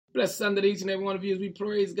Blessed Sunday to each and every one of you as we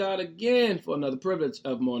praise God again for another privilege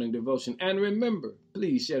of morning devotion. And remember,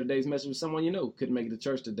 please share today's message with someone you know couldn't make it to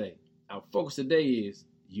church today. Our focus today is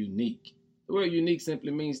unique. The word unique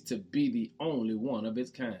simply means to be the only one of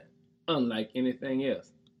its kind, unlike anything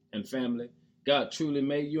else. And family, God truly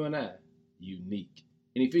made you and I unique.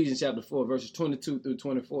 In Ephesians chapter 4, verses 22 through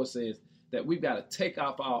 24 says that we've got to take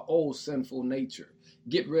off our old sinful nature,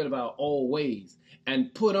 get rid of our old ways,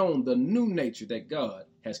 and put on the new nature that God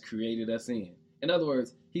has created us in. In other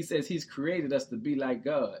words, he says he's created us to be like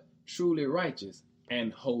God, truly righteous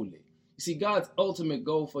and holy. You see, God's ultimate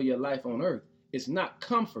goal for your life on earth is not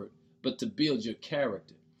comfort, but to build your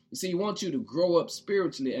character. You see, he wants you to grow up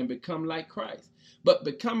spiritually and become like Christ. But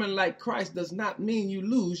becoming like Christ does not mean you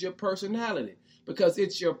lose your personality, because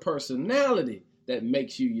it's your personality that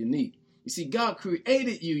makes you unique. You see, God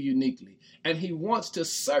created you uniquely, and he wants to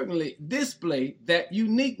certainly display that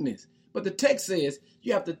uniqueness. But the text says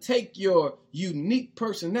you have to take your unique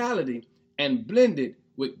personality and blend it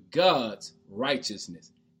with God's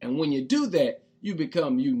righteousness. And when you do that, you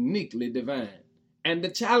become uniquely divine. And the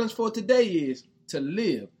challenge for today is to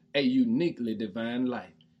live a uniquely divine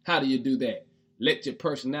life. How do you do that? Let your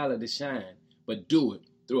personality shine, but do it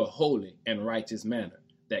through a holy and righteous manner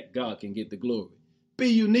that God can get the glory. Be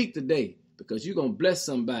unique today, because you're going to bless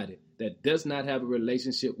somebody that does not have a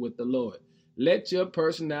relationship with the Lord. Let your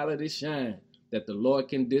personality shine, that the Lord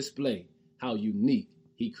can display how unique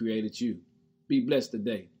he created you. Be blessed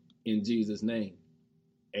today in Jesus' name.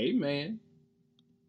 Amen.